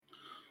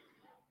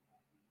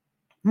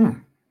Hmm.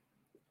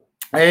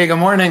 Hey, good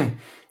morning.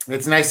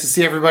 It's nice to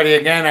see everybody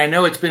again. I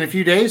know it's been a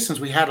few days since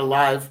we had a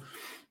live,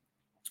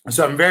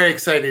 so I'm very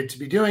excited to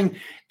be doing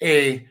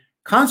a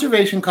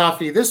conservation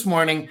coffee this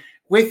morning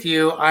with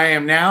you. I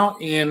am now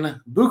in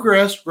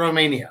Bucharest,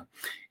 Romania,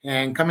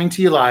 and coming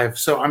to you live.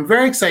 So I'm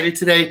very excited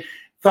today.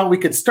 Thought we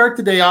could start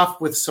the day off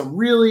with some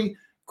really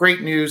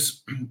great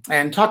news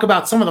and talk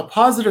about some of the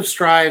positive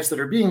strides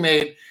that are being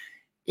made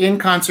in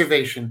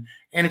conservation.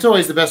 And it's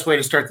always the best way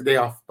to start the day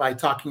off by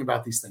talking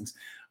about these things.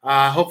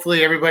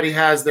 Hopefully everybody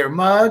has their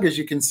mug. As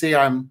you can see,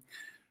 I'm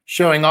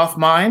showing off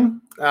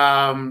mine.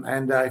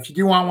 And if you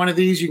do want one of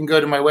these, you can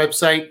go to my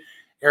website,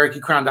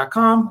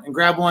 ericecrown.com, and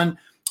grab one.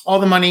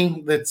 All the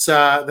money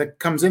that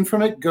comes in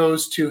from it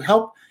goes to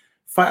help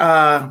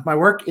my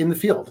work in the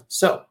field.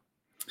 So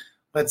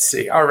let's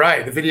see. All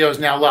right, the video is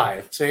now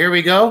live. So here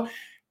we go.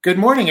 Good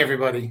morning,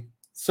 everybody.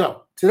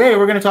 So today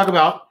we're going to talk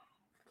about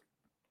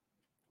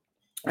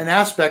an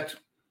aspect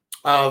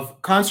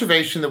of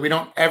conservation that we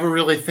don't ever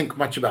really think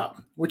much about,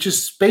 which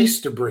is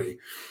space debris.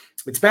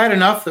 It's bad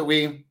enough that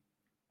we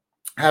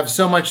have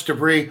so much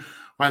debris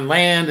on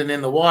land and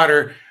in the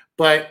water,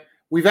 but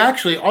we've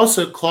actually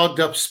also clogged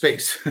up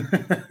space,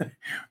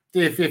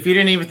 if you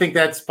didn't even think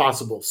that's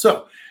possible.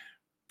 So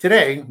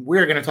today,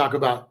 we're going to talk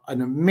about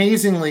an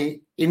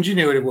amazingly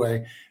ingenuitive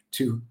way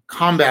to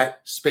combat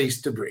space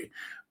debris.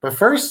 But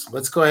first,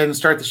 let's go ahead and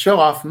start the show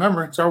off.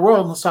 Remember, it's our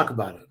world. Let's talk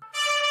about it.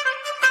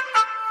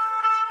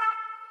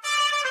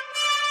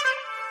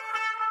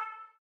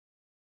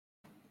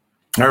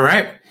 All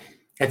right.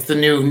 That's the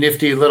new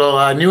nifty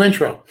little new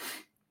intro.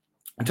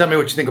 And tell me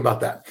what you think about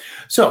that.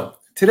 So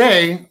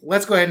today,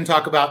 let's go ahead and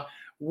talk about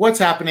what's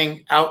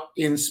happening out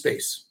in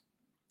space.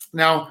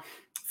 Now,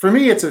 for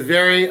me, it's a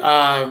very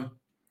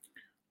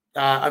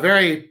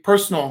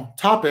personal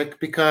topic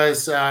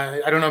because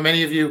I don't know,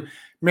 many of you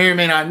may or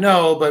may not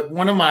know, but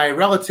one of my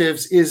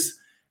relatives is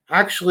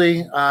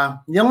actually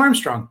Neil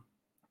Armstrong,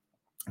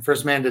 the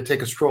first man to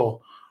take a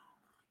stroll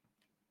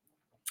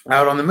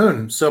out on the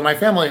moon. So my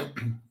family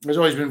has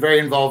always been very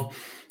involved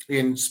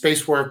in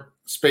space work,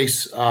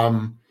 space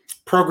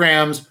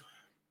programs.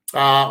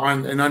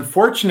 On an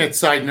unfortunate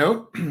side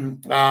note,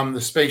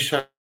 the space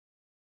shuttle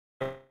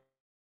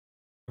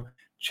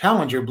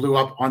Challenger blew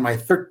up on my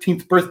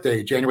 13th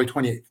birthday, January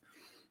 28th,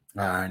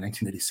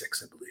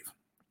 1986, I believe.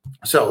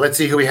 So let's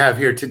see who we have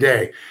here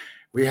today.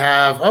 We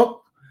have,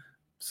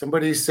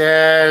 somebody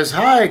says,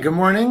 hi, good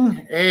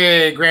morning.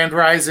 Hey, Grand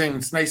Rising.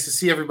 It's nice to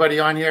see everybody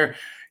on here.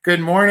 Good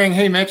morning.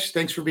 Hey, Mitch,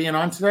 thanks for being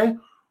on today.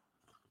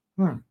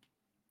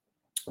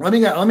 Let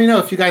me know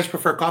if you guys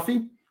prefer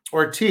coffee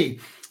or tea.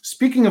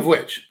 Speaking of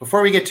which,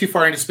 before we get too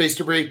far into space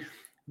debris,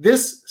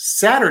 this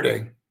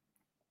Saturday,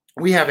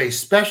 we have a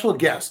special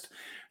guest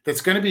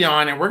that's going to be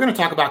on, and we're going to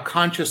talk about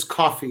conscious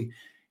coffee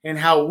and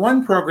how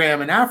one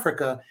program in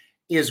Africa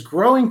is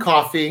growing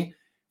coffee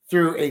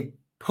through a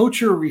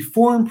poacher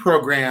reform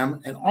program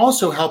and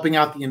also helping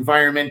out the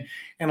environment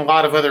and a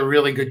lot of other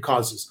really good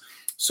causes.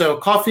 So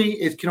coffee,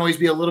 it can always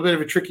be a little bit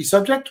of a tricky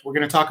subject. We're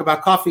going to talk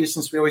about coffee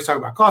since we always talk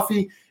about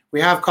coffee. We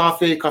have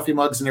coffee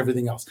mugs, and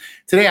everything else.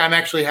 Today, I'm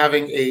actually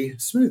having a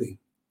smoothie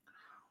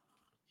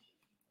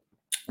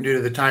due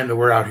to the time that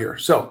we're out here.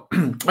 So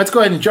let's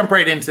go ahead and jump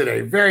right in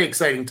today. Very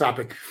exciting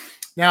topic.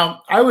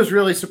 Now, I was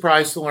really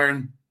surprised to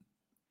learn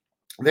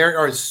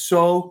there is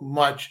so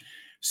much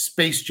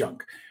space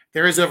junk.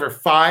 There is over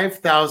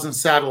 5,000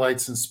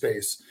 satellites in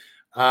space.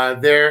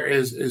 There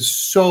is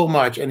so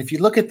much. And if you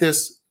look at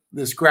this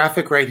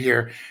graphic right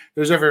here,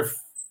 there's over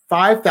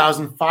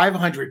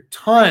 5,500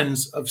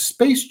 tons of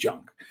space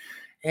junk.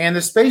 And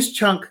the space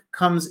junk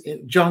comes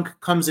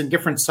in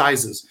different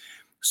sizes.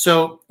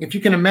 So if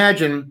you can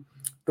imagine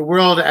the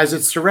world as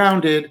it's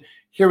surrounded,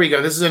 here we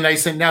go. This is a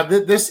nice thing. Now,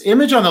 this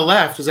image on the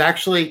left is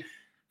actually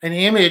an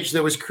image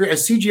that was a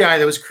CGI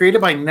that was created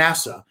by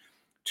NASA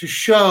to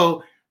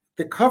show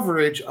the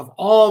coverage of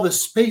all the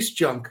space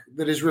junk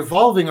that is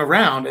revolving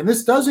around. And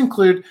this does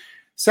include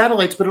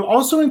satellites, but it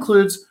also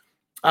includes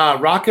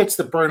rockets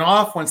that burn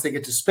off once they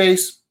get to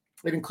space.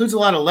 It includes a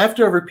lot of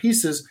leftover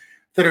pieces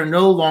that are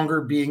no longer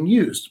being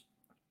used.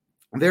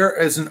 There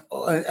is an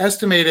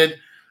estimated,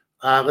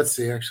 let's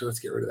see, actually, let's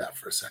get rid of that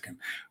for a second.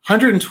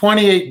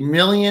 128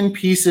 million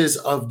pieces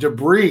of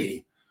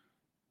debris.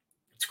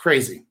 It's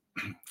crazy.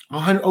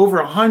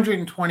 Over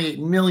 128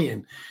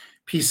 million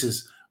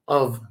pieces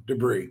of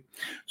debris.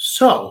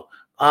 So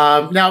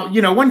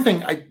now, one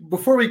thing,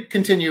 before we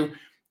continue,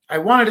 I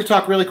wanted to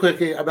talk really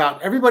quickly about,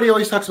 everybody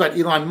always talks about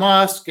Elon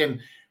Musk and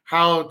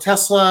how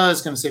Tesla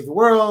is going to save the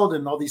world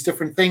and all these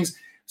different things.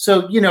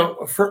 So,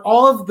 for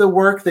all of the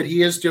work that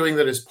he is doing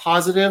that is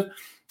positive,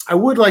 I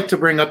would like to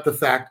bring up the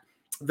fact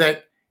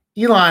that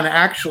Elon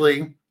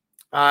actually,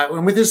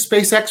 and with his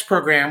SpaceX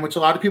program, which a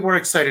lot of people are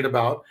excited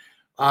about,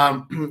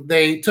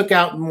 they took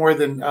out more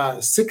than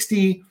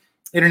 60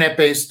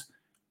 internet-based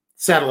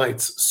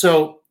satellites.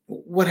 So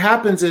what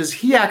happens is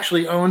he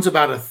actually owns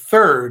about a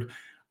third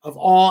of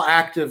all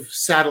active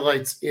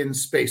satellites in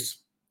space.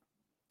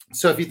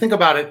 So if you think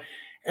about it,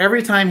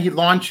 every time he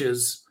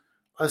launches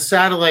a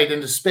satellite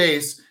into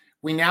space,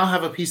 we now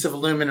have a piece of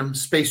aluminum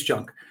space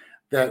junk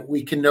that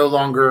we can no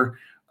longer,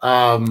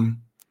 no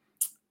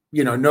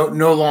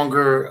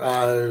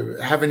longer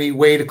have any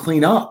way to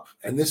clean up.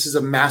 And this is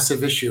a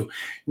massive issue.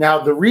 Now,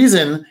 the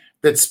reason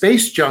that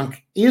space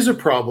junk is a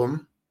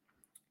problem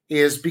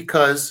is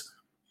because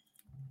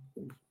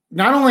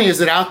not only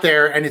is it out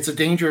there and it's a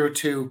danger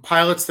to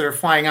pilots that are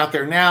flying out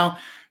there now,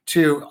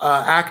 to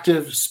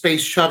active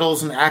space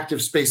shuttles and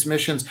active space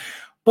missions,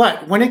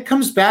 but when it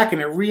comes back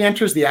and it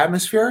re-enters the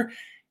atmosphere,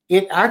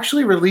 it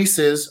actually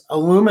releases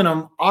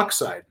aluminum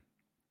oxide.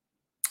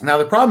 Now,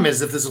 the problem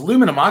is if this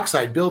aluminum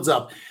oxide builds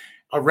up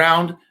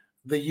around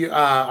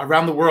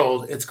the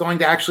world, it's going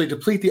to actually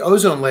deplete the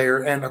ozone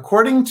layer. And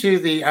according to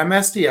the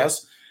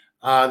MSDS,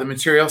 the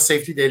Material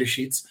Safety Data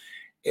Sheets,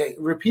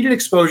 repeated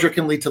exposure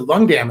can lead to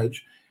lung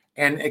damage,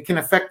 and it can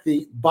affect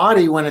the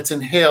body when it's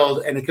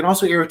inhaled, and it can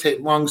also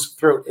irritate lungs,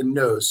 throat, and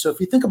nose. So if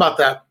you think about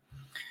that,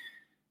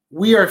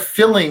 we are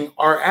filling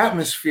our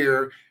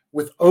atmosphere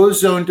with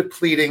ozone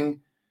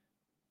depleting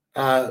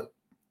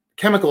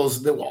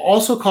chemicals that will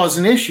also cause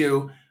an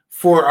issue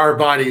for our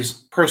bodies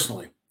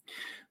personally.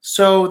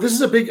 So this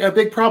is a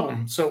big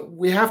problem. So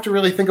we have to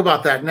really think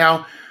about that.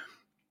 Now,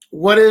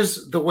 what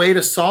is the way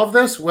to solve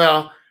this?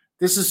 Well,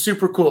 this is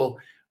super cool.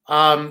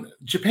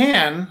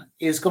 Japan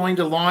is going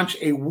to launch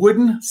a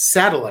wooden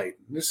satellite.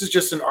 This is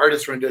just an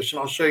artist rendition.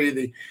 I'll show you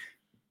the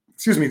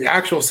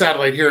actual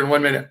satellite here in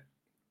 1 minute.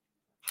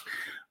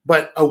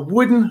 But a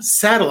wooden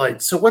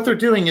satellite. So what they're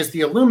doing is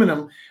the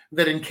aluminum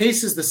that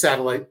encases the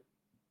satellite,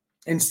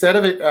 instead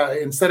of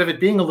it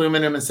being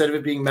aluminum, instead of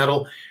it being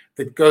metal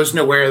that goes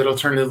nowhere, that'll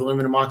turn into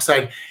aluminum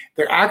oxide,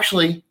 they're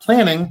actually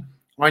planning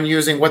on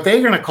using what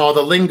they're going to call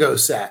the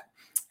LingoSat.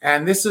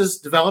 And this is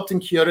developed in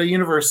Kyoto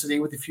University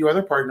with a few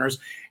other partners.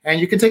 And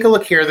you can take a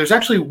look here. There's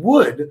actually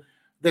wood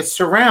that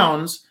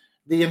surrounds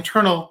the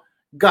internal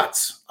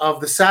guts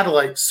of the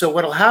satellite. So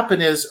what will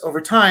happen is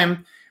over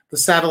time, the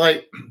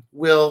satellite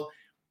will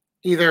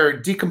either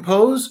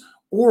decompose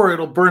or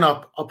it'll burn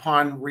up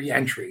upon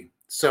re-entry.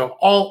 So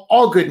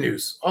all good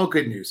news, all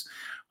good news.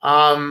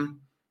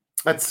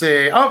 Let's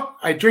see. Oh,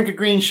 I drink a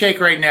green shake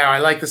right now. I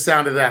like the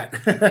sound of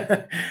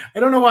that. I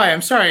don't know why.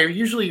 I'm sorry.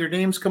 Usually your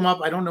names come up.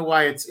 I don't know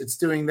why it's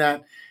doing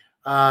that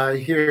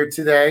here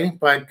today.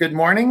 But good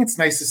morning. It's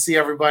nice to see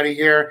everybody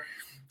here.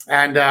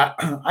 And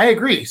I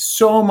agree.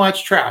 So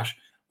much trash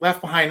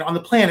left behind on the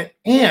planet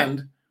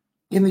and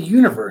in the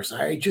universe.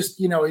 I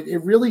just,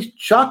 it really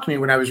shocked me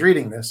when I was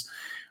reading this,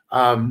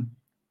 how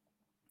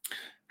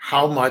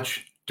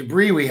much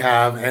debris we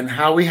have and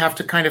how we have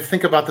to kind of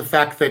think about the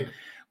fact that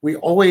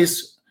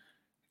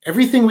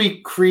everything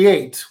we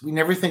create, we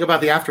never think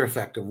about the after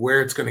effect of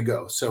where it's going to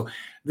go. So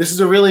this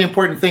is a really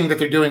important thing that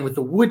they're doing with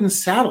the wooden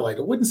satellite.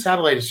 A wooden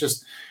satellite is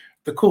just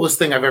the coolest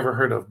thing I've ever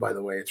heard of, by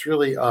the way. It's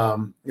really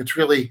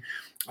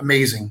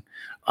amazing.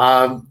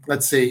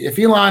 Let's see. If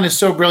Elon is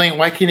so brilliant,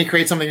 why can't he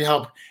create something to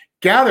help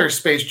gather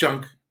space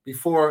junk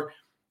before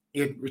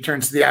it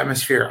returns to the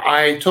atmosphere?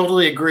 I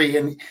totally agree.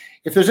 And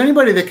if there's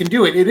anybody that can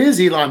do it, it is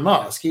Elon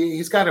Musk.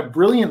 He's got a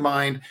brilliant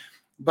mind,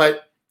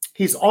 but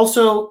he's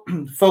also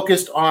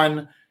focused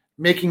on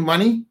making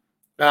money,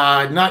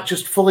 not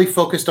just fully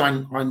focused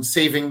on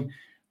saving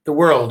the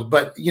world.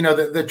 But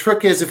the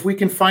trick is if we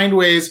can find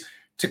ways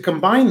to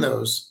combine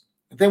those,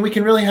 then we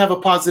can really have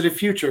a positive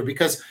future,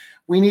 because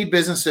we need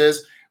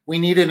businesses, we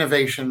need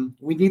innovation,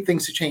 we need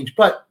things to change,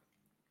 but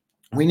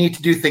we need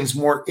to do things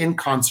more in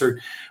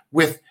concert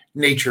with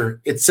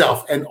nature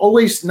itself, and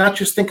always not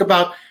just think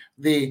about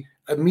the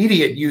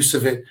immediate use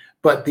of it,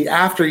 but the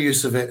after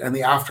use of it and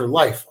the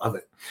afterlife of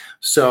it.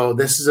 So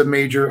this is a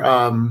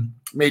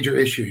major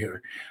issue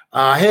here.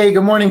 Hey,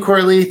 good morning,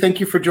 Corley. Thank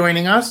you for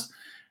joining us.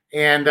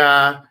 And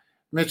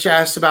Mitch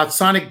asked about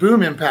sonic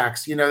boom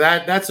impacts.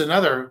 That's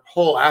another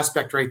whole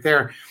aspect right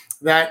there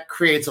that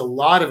creates a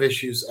lot of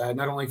issues,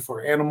 not only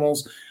for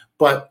animals,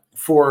 but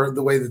for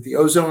the way that the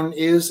ozone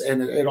is.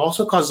 And it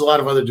also causes a lot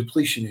of other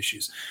depletion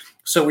issues.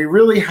 So we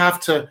really have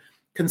to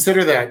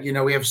consider that.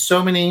 We have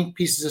so many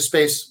pieces of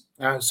space,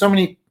 so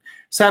many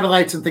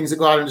satellites and things that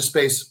go out into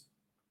space,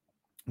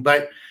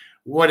 but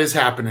what is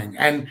happening?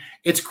 And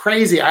it's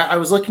crazy. I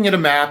was looking at a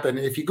map, and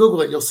if you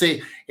Google it, you'll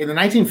see in the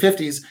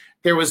 1950s,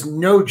 there was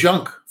no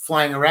junk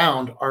flying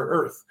around our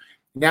Earth.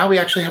 Now we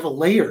actually have a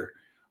layer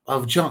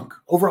of junk,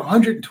 over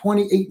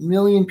 128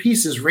 million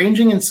pieces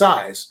ranging in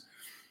size,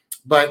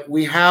 but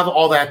we have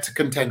all that to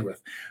contend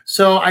with.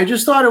 So I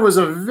just thought it was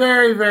a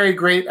very, very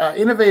great,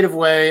 innovative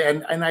way.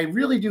 And I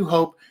really do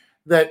hope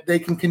that they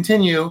can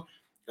continue.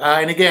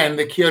 And again,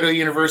 the Kyoto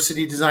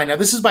University design. Now,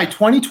 this is by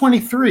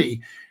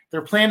 2023.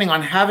 They're planning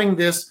on having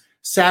this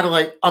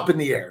satellite up in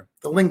the air,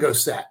 the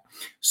LingoSat.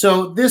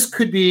 So this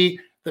could be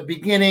the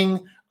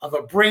beginning of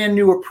a brand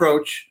new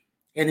approach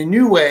and a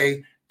new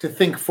way to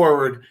think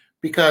forward,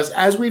 because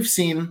as we've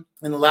seen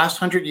in the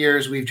last 100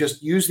 years, we've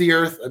just used the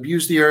Earth,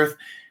 abused the Earth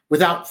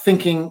without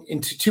thinking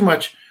into too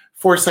much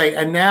foresight.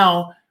 And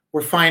now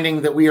we're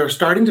finding that we are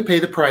starting to pay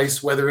the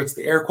price, whether it's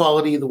the air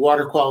quality, the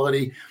water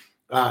quality,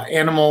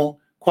 animal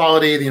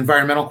quality, the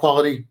environmental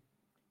quality,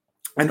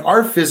 and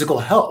our physical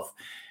health.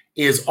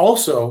 is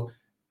also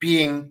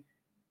being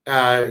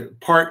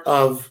part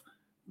of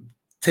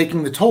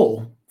taking the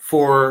toll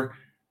for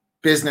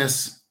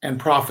business and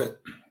profit.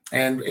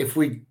 And if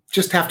we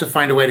just have to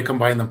find a way to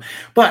combine them.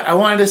 But I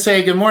wanted to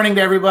say good morning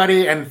to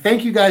everybody and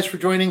thank you guys for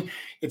joining.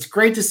 It's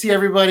great to see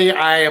everybody.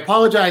 I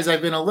apologize.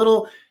 I've been a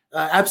little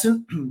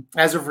absent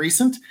as of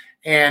recent,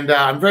 and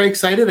I'm very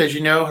excited. As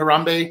you know,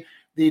 Harambe,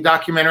 the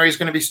documentary, is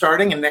going to be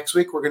starting, and next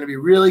week we're going to be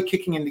really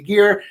kicking into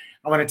gear.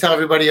 I want to tell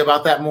everybody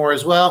about that more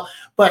as well.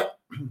 But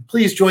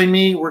please join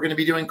me. We're going to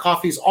be doing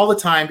coffees all the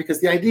time because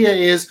the idea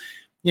is,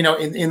 you know,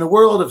 in the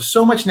world of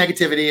so much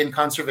negativity and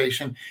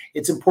conservation,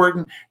 it's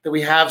important that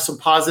we have some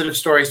positive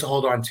stories to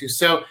hold on to.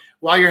 So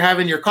while you're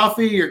having your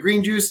coffee, your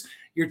green juice,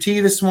 your tea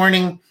this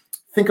morning,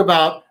 think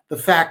about the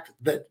fact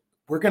that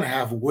we're going to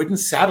have wooden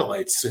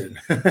satellites soon.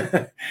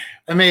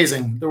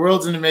 Amazing. The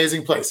world's an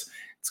amazing place.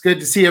 It's good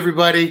to see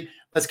everybody.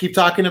 Let's keep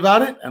talking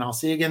about it, and I'll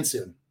see you again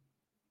soon.